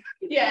Vimeo.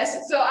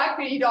 Yes, so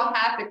actually you don't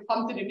have to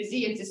come to the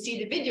museum to see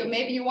the video.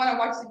 Maybe you want to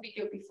watch the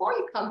video before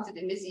you come to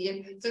the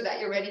museum so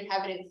that you already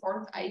have an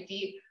informed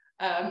idea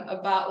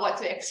about what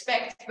to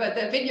expect. But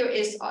the video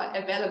is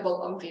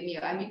available on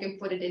Vimeo, and you can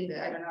put it in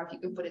the, I don't know if you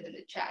can put it in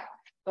the chat,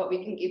 but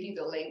we can give you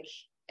the link.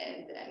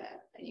 And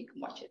you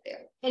can watch it there.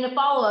 In a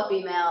follow-up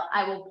email,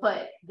 I will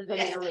put the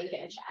video link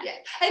in the chat. Yeah,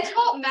 it's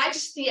called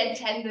Majesty and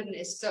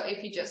Tenderness. So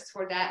if you just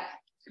for that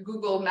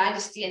Google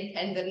Majesty and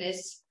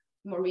Tenderness,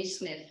 Maurice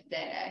Schmidt,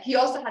 then he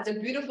also has a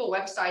beautiful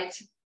website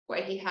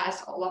where he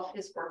has all of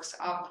his works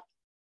up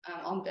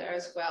on there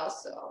as well.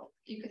 So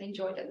you can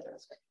enjoy that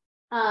as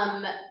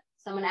well.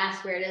 Someone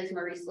asked where does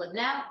Maurice live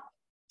now?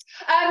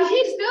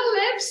 He still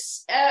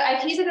lives.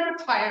 He's in a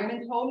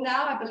retirement home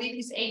now. I believe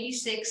he's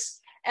 86.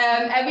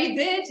 And we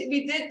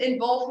did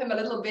involve him a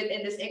little bit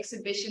in this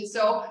exhibition.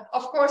 So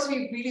of course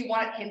we really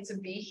wanted him to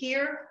be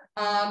here,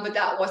 but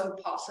that wasn't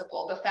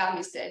possible. The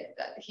family said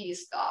that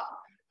he's not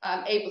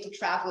able to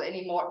travel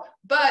anymore.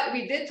 But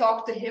we did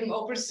talk to him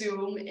over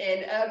Zoom,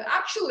 and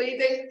actually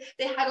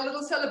they had a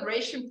little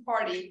celebration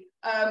party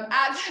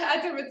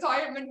at the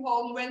retirement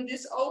home when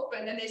this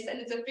opened, and they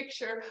sent us a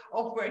picture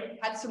of where he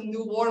had some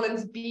New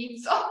Orleans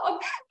beads on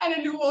and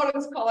a New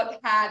Orleans colored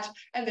hat,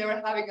 and they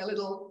were having a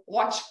little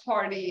watch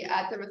party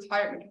at the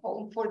retirement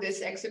home for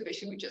this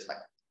exhibition, which just like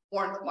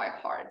warmed my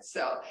heart.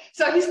 So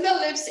he still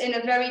lives in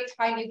a very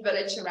tiny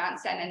village around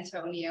San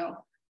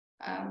Antonio.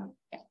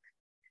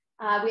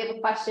 We have a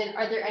question.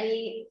 Are there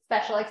any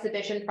special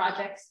exhibition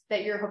projects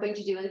that you're hoping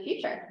to do in the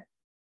future?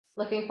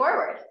 Looking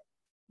forward.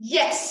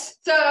 Yes,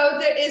 so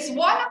there is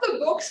one of the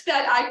books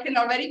that I can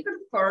already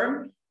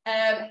confirm.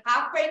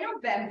 Halfway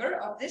November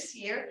of this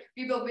year,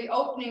 we will be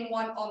opening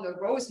one on the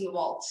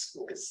Rosenwald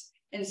schools.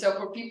 And so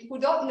for people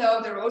who don't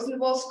know, the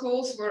Rosenwald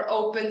schools were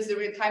opened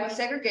during the time of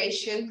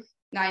segregation,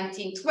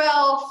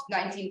 1912,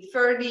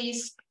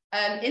 1930s,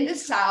 in the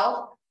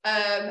South.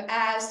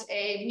 as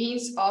a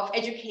means of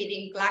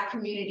educating Black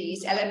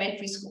communities,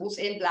 elementary schools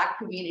in Black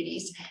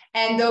communities.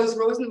 And those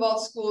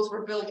Rosenwald schools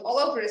were built all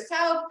over the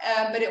South,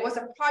 but it was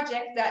a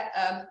project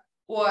that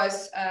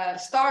was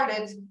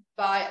started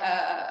by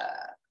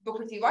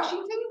Booker T.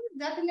 Washington, is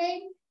that the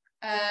name?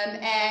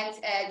 And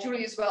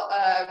Julius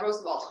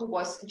Rosenwald, who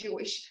was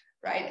Jewish,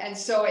 right? And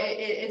so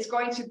it's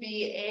going to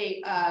be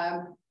a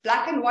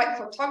black and white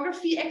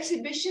photography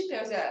exhibition.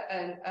 There's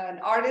an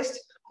artist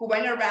who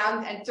went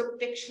around and took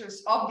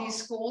pictures of these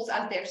schools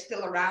as they're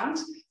still around,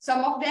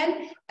 some of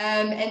them,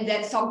 and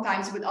then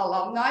sometimes with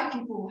alumni,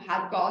 people who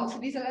had gone to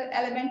these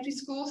elementary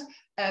schools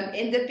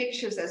in the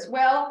pictures as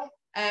well.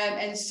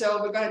 And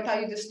so we're going to tell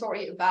you the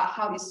story about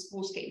how these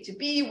schools came to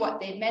be,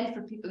 what they meant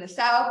for people in the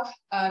South,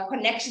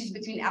 connections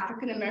between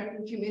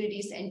African-American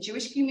communities and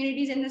Jewish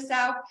communities in the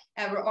South.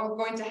 And we're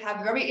going to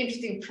have very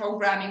interesting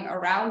programming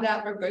around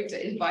that. We're going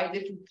to invite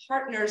different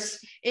partners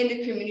in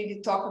the community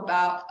to talk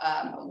about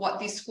what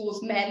these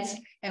schools meant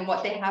and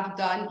what they have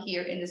done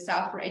here in the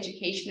South for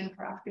education and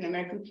for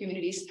African-American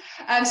communities.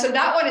 So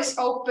that one is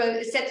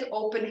set to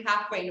open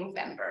halfway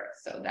November.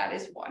 So that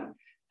is one.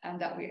 And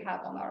that we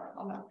have on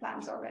our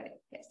plans already.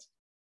 Yes.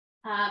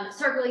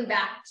 Circling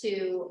back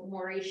to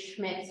Maurice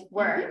Schmidt's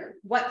work,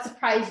 what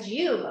surprised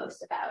you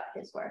most about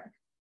his work?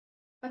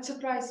 What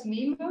surprised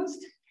me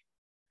most?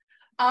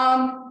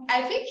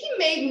 I think he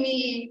made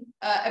me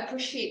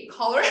appreciate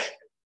color,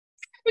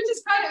 which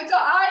is kind of, so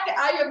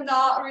I am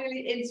not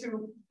really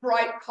into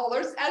bright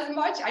colors as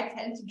much. I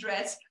tend to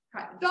dress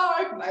kind of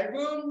dark. My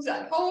rooms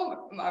at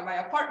home, my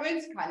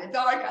apartments, kind of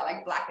dark. I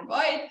like black and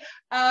white.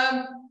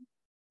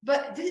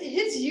 But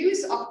his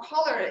use of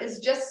color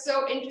is just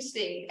so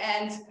interesting.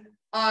 And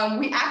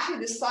we actually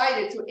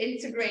decided to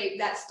integrate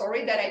that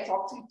story that I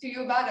talked to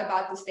you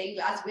about the stained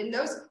glass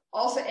windows,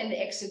 also in the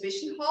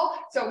exhibition hall.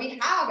 So we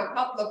have a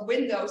couple of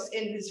windows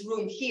in this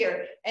room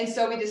here. And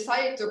so we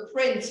decided to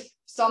print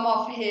some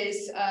of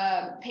his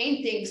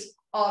paintings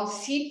on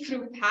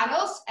see-through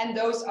panels, and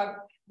those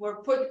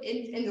were put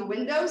in the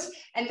windows.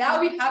 And now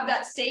we have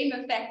that same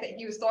effect that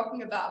he was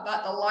talking about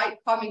the light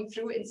coming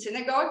through in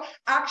synagogue,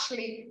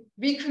 actually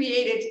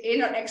recreated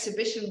in our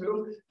exhibition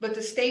room, but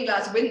the stained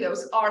glass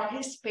windows are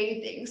his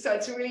painting. So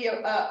it's really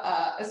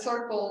a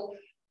circle,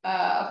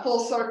 a full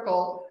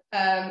circle,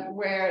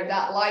 where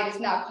that light is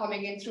now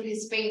coming in through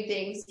his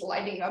paintings,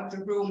 lighting up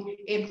the room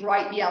in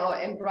bright yellow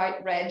and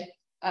bright red.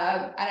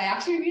 And I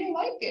actually really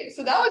like it.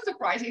 So that was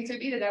surprising to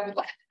me that I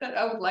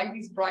would like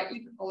these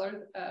brightly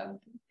colored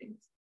things.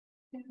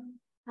 Yeah.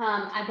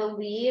 I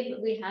believe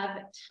we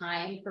have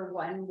time for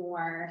one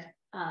more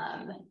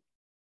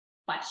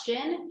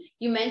question.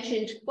 You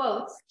mentioned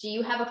quotes. Do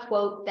you have a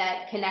quote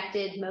that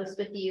connected most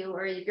with you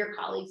or your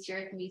colleagues here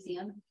at the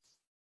museum?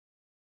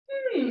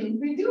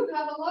 We do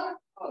have a lot of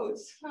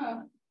quotes,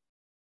 huh?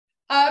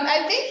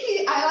 I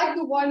think I like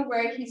the one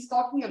where he's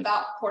talking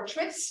about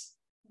portraits,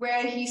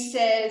 where he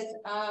says,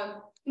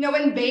 you know,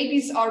 when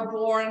babies are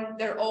born,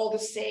 they're all the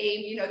same,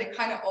 you know, they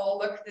kind of all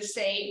look the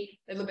same,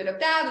 a little bit of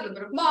dad, a little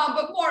bit of mom,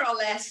 but more or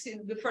less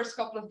in the first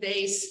couple of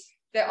days,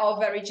 they're all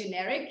very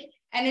generic.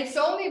 And it's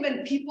only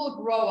when people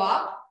grow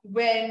up,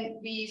 when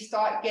we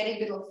start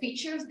getting little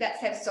features that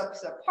set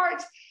us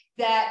apart,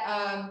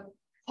 that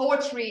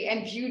poetry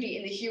and beauty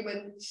in the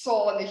human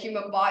soul and the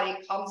human body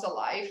comes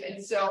alive.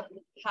 And so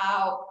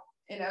how,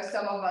 you know,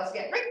 some of us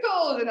get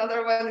wrinkles and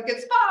other ones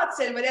get spots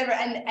and whatever.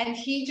 And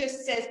he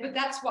just says, but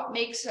that's what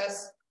makes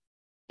us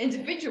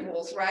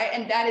individuals, right?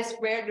 And that is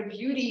where the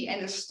beauty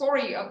and the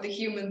story of the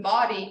human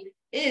body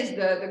is,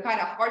 the kind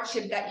of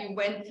hardship that you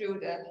went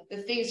through,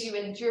 the things you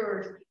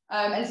endured.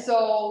 And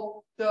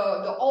so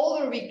the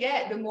older we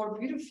get, the more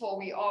beautiful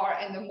we are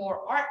and the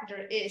more art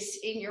there is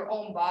in your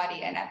own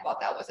body. And I thought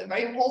that was a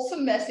very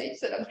wholesome message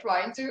that I'm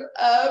trying to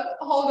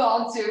hold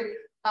on to.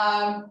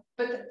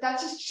 But that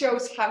just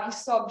shows how he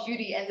saw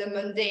beauty and the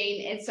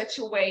mundane in such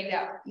a way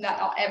that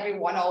not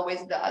everyone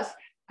always does.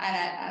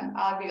 And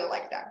I really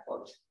like that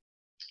quote.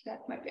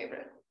 That's my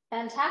favorite.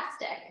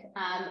 Fantastic.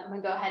 I'm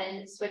going to go ahead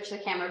and switch the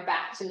camera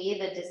back to me,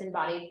 the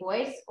disembodied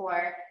voice,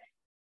 or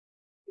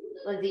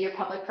Lizzie, your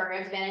public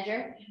programs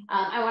manager.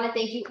 I want to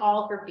thank you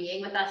all for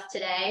being with us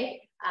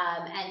today.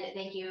 And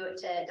thank you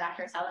to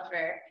Dr. Rassalle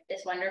for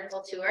this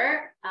wonderful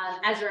tour.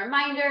 As a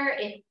reminder,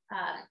 if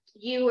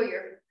you or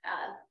your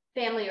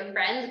family or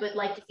friends would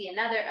like to see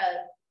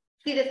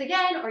see this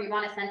again, or you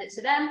want to send it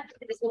to them,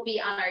 this will be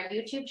on our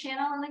YouTube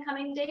channel in the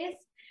coming days.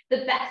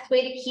 The best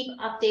way to keep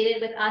updated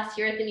with us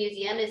here at the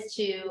museum is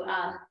to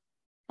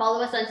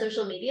follow us on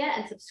social media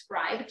and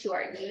subscribe to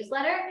our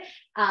newsletter,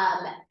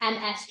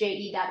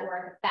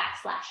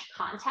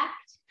 msje.org/contact.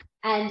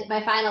 And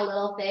my final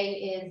little thing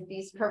is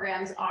these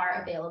programs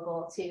are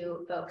available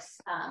to folks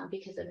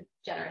because of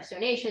generous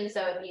donations.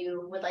 So if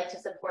you would like to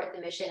support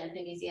the mission of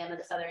the Museum of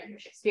the Southern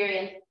Jewish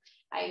Experience,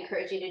 I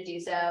encourage you to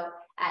do so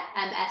at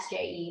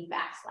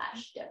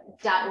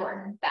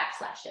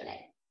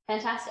msje.org/donate.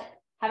 Fantastic.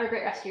 Have a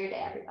great rest of your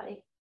day,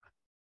 everybody.